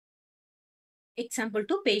Example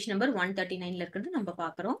 2 page number 139ல இருக்கிறது நம்ம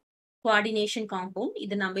பார்க்குறோம். கோஆர்டினேஷன் காம்பவுண்ட்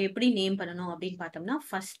இது நம்ம எப்படி நேம் பண்ணணும் அப்படின்னு பார்த்தோம்னா,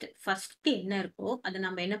 ஃபர்ஸ்ட் என்ன இருக்கோ அதை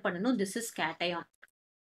நம்ம என்ன பண்ணணும்? This is cation.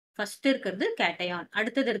 ஃபர்ஸ்ட் இருக்கிறது கேட்டயான்,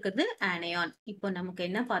 அடுத்தது இருக்கிறது ஆனயான். இப்போ நமக்கு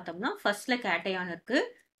என்ன பார்த்தோம்னா, ஃபர்ஸ்ட்ல கேட்டயான் இருக்கு.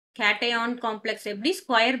 கேட்டயான் காம்ப்ளெக்ஸ் எப்படி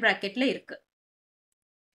ஸ்கொயர் பிராக்கெட்ல இருக்கு.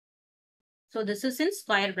 So this is in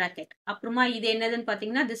square bracket. அப்புறமா இது என்னதுன்னு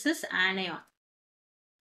பார்த்தீங்கன்னா, திஸ் இஸ் ஆனயான்.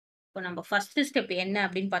 இப்போ நம்ம ஃபர்ஸ்ட் ஸ்டெப் என்ன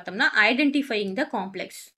அப்படின்னு பார்த்தோம்னா, ஐடென்டிஃபையிங் த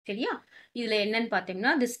காம்ப்ளெக்ஸ். சரியா? இதுல என்னன்னு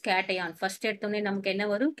பார்த்தீங்கன்னா, திஸ் கேட்டயான். ஃபர்ஸ்ட் எடுத்தோடனே நமக்கு என்ன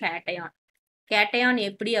வரும்? கேட்டயான். கேட்டயான்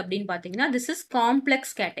எப்படி அப்படின்னு பார்த்தீங்கன்னா, திஸ் இஸ்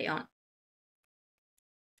காம்ப்ளெக்ஸ் கேட்டயான்.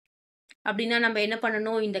 அப்படின்னா நம்ம என்ன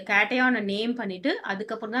பண்ணணும்? இந்த கேட்டயானை நேம் பண்ணிட்டு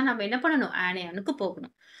அதுக்கப்புறம் தான் நம்ம என்ன பண்ணணும்? ஆனயானுக்கு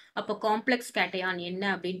போகணும். அப்போ காம்ப்ளெக்ஸ் கேட்டயான் என்ன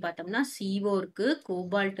அப்படின்னு பார்த்தோம்னா, CO இருக்கு,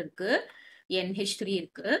 கோபால்ட் இருக்கு, NH3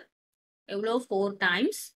 இருக்கு. எவ்வளோ? 4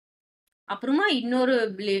 டைம்ஸ். அப்புறமா இன்னொரு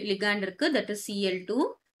லிகாண்ட் இருக்கு, தட் இஸ் Cl2.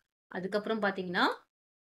 அதுக்கப்புறம் பாத்தீங்கன்னா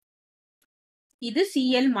இது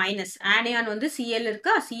Cl மைனஸ். ஆனயான் வந்து Cl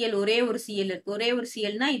இருக்கா? Cl ஒரே ஒரு Cl இருக்கு. ஒரே ஒரு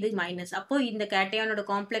Clனா இது மைனஸ். அப்போ இந்த கேட்டயானோட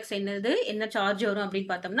காம்ப்ளெக்ஸ் என்னது? என்ன சார்ஜ் வரும் அப்படின்னு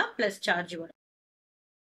பார்த்தோம்னா பிளஸ் சார்ஜ் வரும்.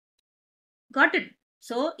 Got it?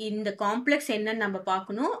 ஸோ இந்த காம்ப்ளெக்ஸ் என்னன்னு நம்ம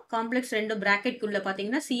பார்க்கணும். காம்ப்ளெக்ஸ் ரெண்டு பிராக்கெட் குள்ள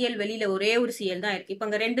பாத்தீங்கன்னா Cl வெளியில ஒரே ஒரு Cl தான் இருக்கு. இப்போ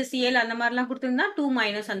அங்க 2 Cl அந்த மாதிரிலாம் கொடுத்திருந்தா 2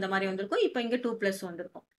 மைனஸ் அந்த மாதிரி வந்திருக்கும். இப்போ இங்க 2 பிளஸ்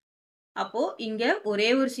வந்திருக்கும். அப்போ இங்க ஒரே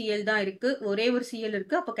ஒரு Cl தான் இருக்கு. ஒரே ஒரு Cl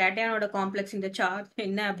இருக்கு. அப்போ கேட்டயானோட காம்ப்ளெக்ஸ் இந்த சார்ஜ்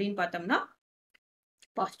என்ன அப்படின்னு பார்த்தோம்னா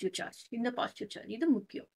பாசிட்டிவ் சார்ஜ். இந்த பாசிட்டிவ் சார்ஜ் இது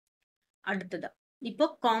முக்கியம். அடுத்ததா இப்போ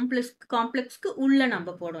காம்ப்ளெக்ஸ்க்கு உள்ள நம்ம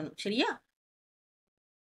போடணும். சரியா?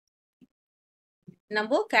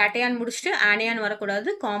 நம்ம கேட்டயான் முடிச்சுட்டு ஆனயான் வரக்கூடாது.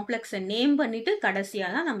 காம்ப்ளெக்ஸை நேம் பண்ணிட்டு கடைசியா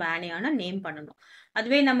தான் நம்ம ஆனயானை நேம் பண்ணணும்.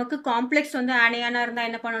 அதுவே நமக்கு காம்ப்ளெக்ஸ் வந்து ஆனயானா இருந்தா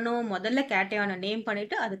என்ன பண்ணணும்? முதல்ல கேட்டயானை நேம்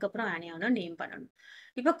பண்ணிட்டு அதுக்கப்புறம் ஆனயானை நேம் பண்ணணும்.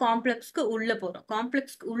 இப்போ காம்ப்ளெக்ஸ்க்கு உள்ள போறோம்.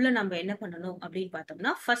 காம்ப்ளெக்ஸ்க்கு உள்ள நம்ம என்ன பண்ணணும் அப்படின்னு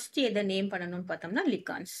பார்த்தோம்னா, ஃபர்ஸ்ட் எதை நேம் பண்ணணும்னு பார்த்தோம்னா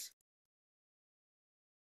லிகான்ஸ்.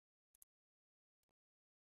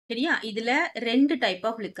 சரியா? இதுல 2 டைப்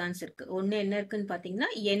ஆஃப் லிகான்ஸ் இருக்கு. ஒன்னு என்ன இருக்குன்னு பாத்தீங்கன்னா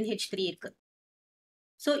NH3 இருக்கு.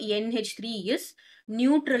 So NH3 is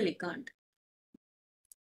neutral ligand.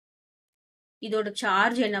 இதோட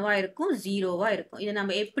சார்ஜ் என்னவா இருக்கும்? 0வா இருக்கும். இதை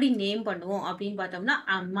நம்ம எப்படி நேம் பண்ணுவோம் அப்படின்னு பார்த்தோம்னா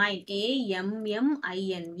amine.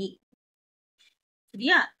 AMMINE.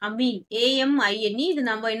 சரியா? amine. AMINE. இது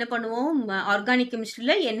நம்ம என்ன பண்ணுவோம்? ஆர்கானிக்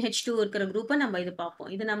கெமிஸ்ட்ரியில NH2 இருக்கிற குரூப்பை நம்ம இது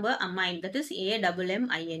பார்ப்போம். இது நம்ம amine. That is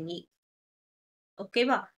AMMINE.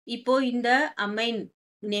 ஓகேவா? இப்போ இந்த அமைன்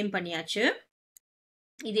நேம் பண்ணியாச்சு.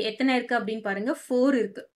 இது எத்தனை இருக்கு அப்படின்னு பாருங்க. 4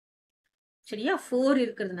 இருக்கு. சரியா? 4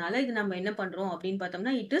 இருக்கிறதுனால இது நம்ம என்ன பண்றோம் அப்படின்னு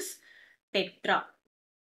பார்த்தோம்னா it is tetra.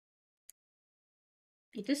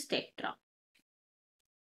 It is tetra.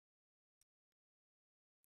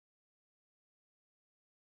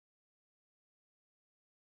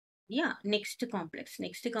 Yeah next complex.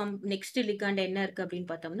 Next ligand என்ன இருக்கு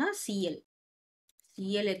அப்படின்னு பார்த்தோம்னா Cl.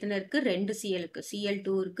 Cl எத்தனை இருக்கு? 2 Cl இருக்கு.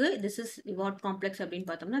 Cl2 இருக்கு. திஸ் இஸ் வாட் காம்ப்ளெக்ஸ் அப்படின்னு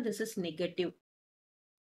பார்த்தோம்னா this is negative.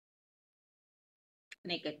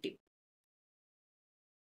 Negative.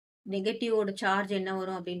 நெகட்டிவோட charge என்ன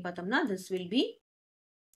வரும் அப்படின்னு பார்த்தோம்னா திஸ் வில் பி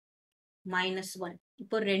 -1.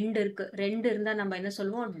 இப்போ 2 இருக்கு. 2 இருந்தா நம்ம என்ன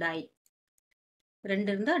சொல்லுவோம்? டை. 2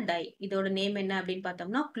 இருந்தா டை. இதோட நேம் என்ன அப்படின்னு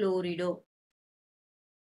பார்த்தோம்னா குளோரிடோ.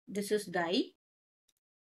 This is tie.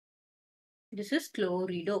 This is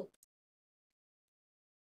குளோரிடோ.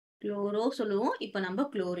 Chloro சொல்லுவோம். இப்போ நம்ம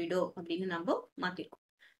குளோரிடோ அப்படின்னு நம்ம மாத்திருக்கோம்.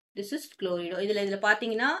 This is குளோரிடோ. இதுல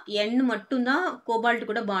பாத்தீங்கன்னா N மட்டும் தான் கோபால்ட்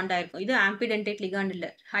கூட பாண்ட் ஆயிருக்கும். இது ஆம்பிடென்டேட் லிகாண்ட் இல்ல.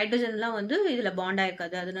 ஹைட்ரஜன்லாம் வந்து இதுல பாண்ட்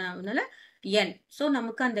ஆயிருக்காது. அதனால N. ஸோ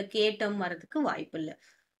நமக்கு அந்த K டேர்ம் வரதுக்கு வாய்ப்பு இல்லை.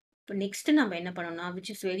 இப்போ நெக்ஸ்ட் நம்ம என்ன பண்ணணும்னா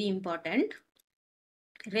which is very important.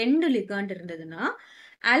 2 ligand இருந்ததுன்னா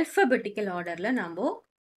ஆல்பபெட்டிக்கல் ஆர்டர்ல நம்ம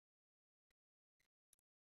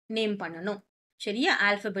நேம் பண்ணணும். சரியா?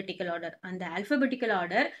 Alphabetical order. அந்த ஆல்பபெட்டிக்கல்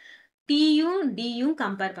ஆர்டர் Tயும் Dயும்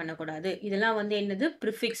கம்பேர் பண்ணக்கூடாது. இதெல்லாம் வந்து என்னது?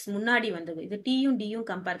 ப்ரிஃபிக்ஸ் முன்னாடி வந்தது. இது Tயும் Dயும்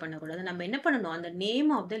கம்பேர் பண்ணக்கூடாது. நம்ம என்ன பண்ணணும்? அந்த நேம்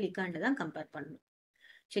ஆஃப் த லிகாண்ட் தான் கம்பேர் பண்ணணும்.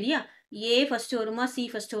 சரியா? A ஃபர்ஸ்ட் வருமா? C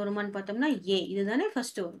ஃபர்ஸ்ட் வருமான்னு பார்த்தோம்னா A. இதுதானே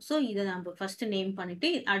ஃபர்ஸ்ட் வரும். ஸோ இதை நம்ம ஃபர்ஸ்ட் நேம்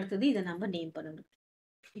பண்ணிட்டு அடுத்தது இதை நம்ம நேம் பண்ணணும்.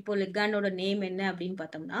 இப்போ லிகாண்டோட நேம் என்ன அப்படின்னு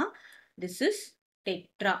பார்த்தோம்னா திஸ் இஸ்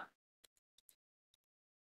டெட்ரா.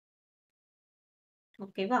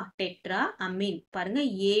 ஓகேவா? டெட்ரா அமீன். பாருங்க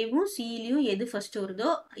ஏவும் சிலையும் எது ஃபர்ஸ்ட் வருதோ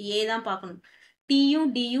ஏ தான் பார்க்கணும். Tயும்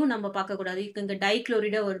Dயும் நம்ம பார்க்க கூடாது. இங்க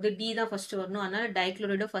டைக்ளோரிடோ வருது. D தான் ஃபர்ஸ்ட் வரணும். அதனால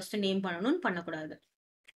டைக்ளோரிடோ ஃபர்ஸ்ட் நேம் பண்ணணும்னு பண்ணக்கூடாது.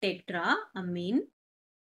 டெட்ரா அமீன்.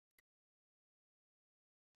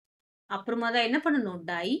 அப்புறமா தான் என்ன பண்ணணும்?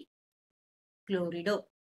 டை குளோரிடோ.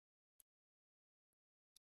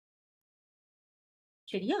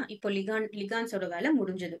 சரியா? இப்போ லிகான்ஸோட வேலை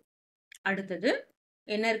முடிஞ்சது. அடுத்தது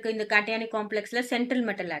என்ன இருக்கு? இந்த கேட்டயானிக் காம்ப்ளெக்ஸ்ல சென்ட்ரல்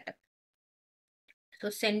மெட்டல் ஆட்டம். So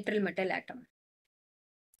central metal atom.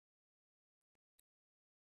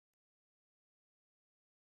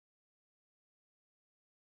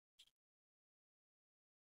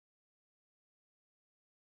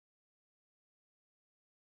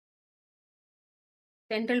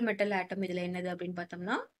 Central metal atom இதுல என்னது அப்படின்னு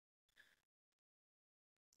பார்த்தோம்னா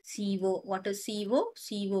CO. What is CO?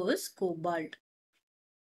 CO is cobalt.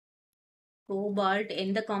 Cobalt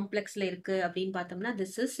எந்த காம்ப்ளெக்ஸ்ல இருக்கு அப்படின்னு பார்த்தோம்னா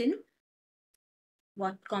this is in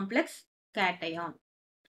what complex? Cation.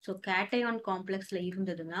 So cation complexல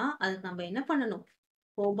இருந்ததுன்னா அதுக்கு நம்ம என்ன பண்ணணும்?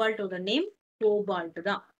 கோபால்ட்டோட நேம் கோபால்ட்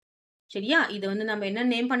தான். சரியா? இது வந்து நம்ம என்ன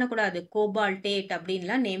நேம் பண்ணக்கூடாது? கோபால்டேட்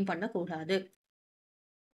அப்படின்லாம் நேம் பண்ணக்கூடாது.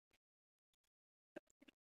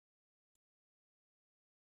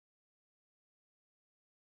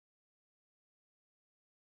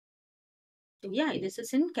 சரியா? This is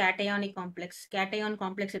in cationic complex. Cation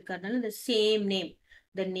complex இருக்கிறதுனால the same name.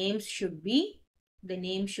 The name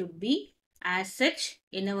should be as such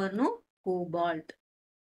என்ன வரணும்? கோபால்ட்.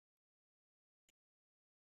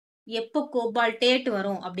 எப்போ கோபால்டேட்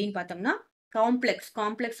வரும் அப்படின்னு பார்த்தோம்னா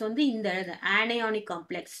காம்ப்ளெக்ஸ் வந்து இந்த ஆனையானிக்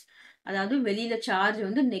காம்ப்ளெக்ஸ். அதாவது வெளியில சார்ஜ்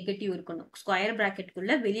வந்து நெகட்டிவ் இருக்கணும். ஸ்கொயர்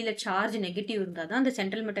பிராக்கெட்டுக்குள்ள வெளியில சார்ஜ் நெகட்டிவ் இருந்தால் தான் அந்த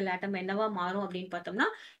சென்ட்ரல் மெட்டல் ஆட்டம் என்னவா மாறும் அப்படின்னு பார்த்தோம்னா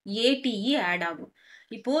ஏடிஇ ஆட் ஆகும்.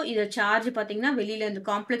 இப்போ இத சார்ஜ் பார்த்தீங்கன்னா வெளியில இந்த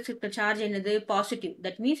காம்ப்ளெக்ஸ் இருக்க சார்ஜ் என்னது positive.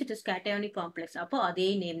 That means it is cationic complex. அப்போ அதே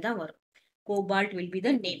நேம் தான் வரும். Cobalt will be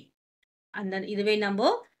the name. அந்த இதுவே நம்ம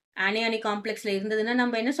ஆனியானிக் காம்ப்ளெக்ஸ்ல இருந்ததுன்னா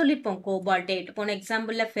நம்ம என்ன சொல்லியிருப்போம் கோபால்டேட். போன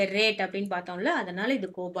எக்ஸாம்பிள்ல ஃபெர்ரேட் அப்படின்னு பார்த்தோம்ல அதனால இது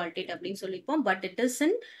கோபால்டேட் அப்படின்னு சொல்லியிருப்போம். But it is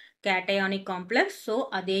in cationic complex. So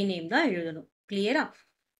அதே நேம் தான் எழுதணும். கிளியரா?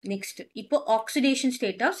 நெக்ஸ்ட் இப்போ oxidation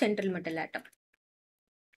state of central metal atom.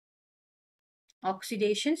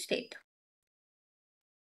 Oxidation state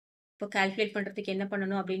இப்போ கால்குலேட் பண்றதுக்கு என்ன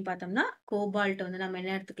பண்ணணும் அப்படின்னு பார்த்தோம்னா கோபால்ட் வந்து நம்ம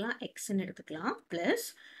என்ன எடுத்துக்கலாம் எக்ஸ்ன்னு எடுத்துக்கலாம் பிளஸ்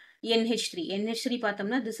NH3. NH3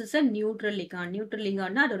 பார்த்தோம்னா this is a neutral ligand. Neutral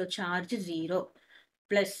லிகாண்ட்னா அதோட சார்ஜ் 0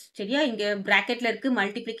 பிளஸ். சரியா? இங்க பிராக்கெட்ல இருக்கு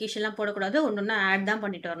மல்டிப்ளிகேஷன்லாம் போடக்கூடாது. ஒன்னொன்னா ஆட் தான்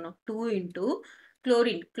பண்ணிட்டு வரணும். 2 இன்டூ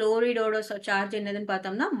குளோரின். குளோரைடோட சார்ஜ் என்னதுன்னு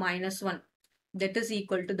பார்த்தோம்னா -1. That is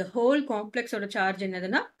equal to the whole காம்ப்ளெக்ஸோட charge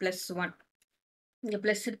என்னதுன்னா +1. இங்க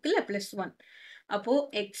பிளஸ் இருக்குல்ல +1. அப்போ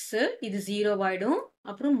எக்ஸ் இது 0 ஆயிடும்.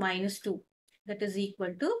 அப்புறம் -2. That is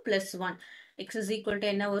equal to +1. X is equal to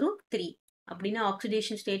என்ன வரும் 3. அப்படின்னா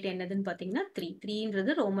ஆக்சிடேஷன் ஸ்டேட் என்னதுன்னு பார்த்தீங்கன்னா 3.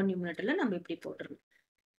 3ன்றது ரோமன் நியூமரேட்டர்ல நம்ம இப்படி போட்டுருணும்.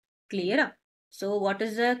 கிளியரா? So what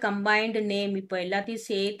is the combined name? இப்போ எல்லாத்தையும்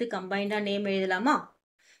சேர்த்து கம்பைண்டா நேம் எழுதலாமா?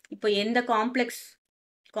 இப்போ எந்த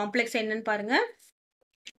காம்ப்ளெக்ஸ் என்னன்னு பாருங்க.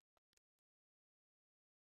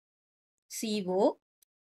 CO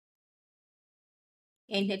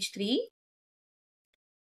NH3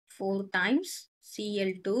 4 times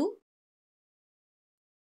Cl2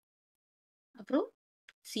 அப்புறம்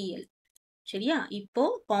Cl. சரியா? இப்போ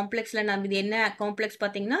காம்ப்ளெக்ஸ்ல நம்ம இது என்ன காம்ப்ளெக்ஸ்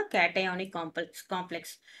பார்த்தீங்கன்னா கேட்டயானிக்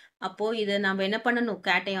காம்ப்ளெக்ஸ். அப்போ இதை நம்ம என்ன பண்ணணும்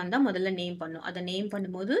கேட்டயான் தான் முதல்ல நேம் பண்ணணும். அதை நேம்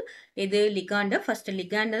பண்ணும்போது எது லிகாண்ட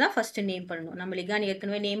தான் ஃபர்ஸ்ட் நேம் பண்ணணும். நம்ம லிகாண்ட்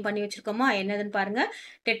ஏற்கனவே நேம் பண்ணி வச்சிருக்கோமா? என்னதுன்னு பாருங்க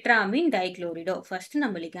டெட்ராமீன் டைக்ளோரிடோ. ஃபர்ஸ்ட்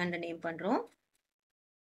நம்ம லிகாண்ட நேம் பண்றோம்.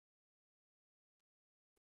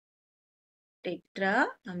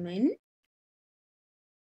 டெட்ராமீன்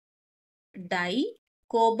டை.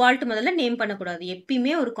 கோபால்ட் முதல்ல நேம் பண்ணக்கூடாது.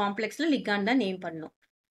 எப்பயுமே ஒரு காம்ப்ளெக்ஸ்ல லிகாண்ட் தான் நேம் பண்ணணும்.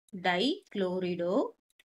 டை குளோரிடோ.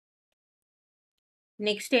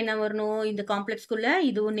 நெக்ஸ்ட் என்ன வரணும்? இந்த காம்ப்ளெக்ஸ்க்குள்ள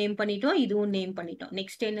இதுவும் நேம் பண்ணிட்டோம், இதுவும் நேம் பண்ணிட்டோம்.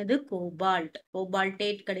 நெக்ஸ்ட் என்னது கோபால்ட்.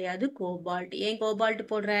 கோபால்டேட் கிடையாது கோபால்ட். ஏன் கோபால்ட்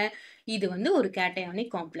போடுறேன்? இது வந்து ஒரு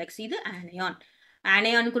கேட்டயானிக் காம்ப்ளெக்ஸ். இது ஆனையான்.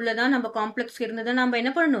 ஆனையானுக்குள்ள தான் நம்ம காம்ப்ளெக்ஸ் இருந்ததை நம்ம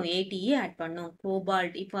என்ன பண்ணணும் ஏடிஇ ஆட் பண்ணணும்.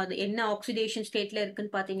 கோபால்ட் இப்போ அது என்ன ஆக்சிடேஷன் ஸ்டேட்ல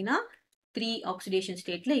இருக்குன்னு பார்த்தீங்கன்னா 3 ஆக்சிடேஷன்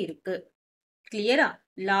ஸ்டேட்ல இருக்கு. கிளியரா?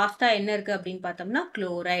 லாஸ்டா என்ன இருக்கு அப்படின்னு பார்த்தோம்னா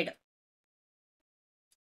குளோரைடு.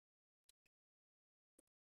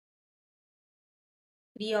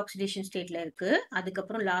 3 ஆக்சிடேஷன் ஸ்டேட்ல இருக்கு.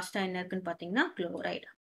 அதுக்கப்புறம் லாஸ்டா என்ன இருக்குன்னு பார்த்தீங்கன்னா குளோரைடு.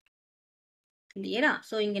 கிளியரா?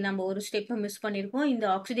 ஸோ இங்க நம்ம ஒரு ஸ்டெப்பை மிஸ் பண்ணியிருக்கோம். இந்த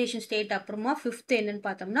ஆக்சிடேஷன் ஸ்டேட் அப்புறமா 5th என்னன்னு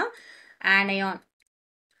பார்த்தோம்னா ஆனையான்.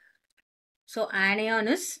 So ஆனையான்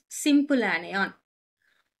is simple ஆனையான்.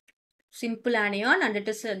 Simple ஆனையான் and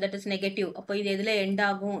that is negative. அப்போ இது எதுல எண்ட்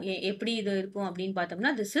ஆகும்? எப்படி இது இருக்கும் அப்படின்னு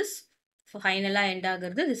பார்த்தோம்னா திஸ் இஸ் ஃபைனலா எண்ட்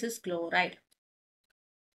ஆகுறது திஸ் இஸ் குளோரைடு.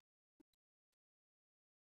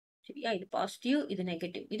 சரியா? இது பாசிட்டிவ், இது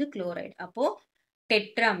நெகட்டிவ், இது குளோரைடு. அப்போ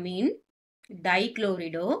டெட்ராமீன்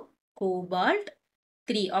டைக்ளோரிடோ cobalt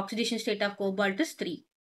 3. Oxidation state of cobalt is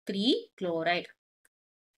 3 chloride.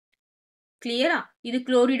 கிளியரா? இது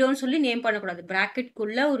குளோரிடோன்னு சொல்லி நேம் பண்ணக்கூடாது.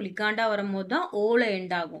 பிராக்கெட்குள்ள ஒரு லிகாண்டா வரும்போது தான் ஓல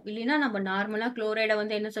எண்ட் ஆகும். இல்லைன்னா நம்ம நார்மலா குளோரைடை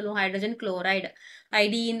வந்து என்ன சொல்லுவோம் ஹைட்ரஜன் குளோரைடு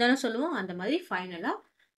ஐடின்னு தானே சொல்லுவோம். அந்த மாதிரி ஃபைனலா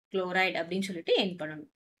குளோரைடு அப்படின்னு சொல்லிட்டு எண்ட் பண்ணணும்.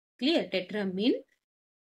 கிளியர்? டெட்ராமீன்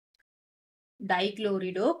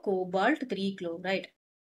டைக்ளோரிடோ cobalt 3 chloride.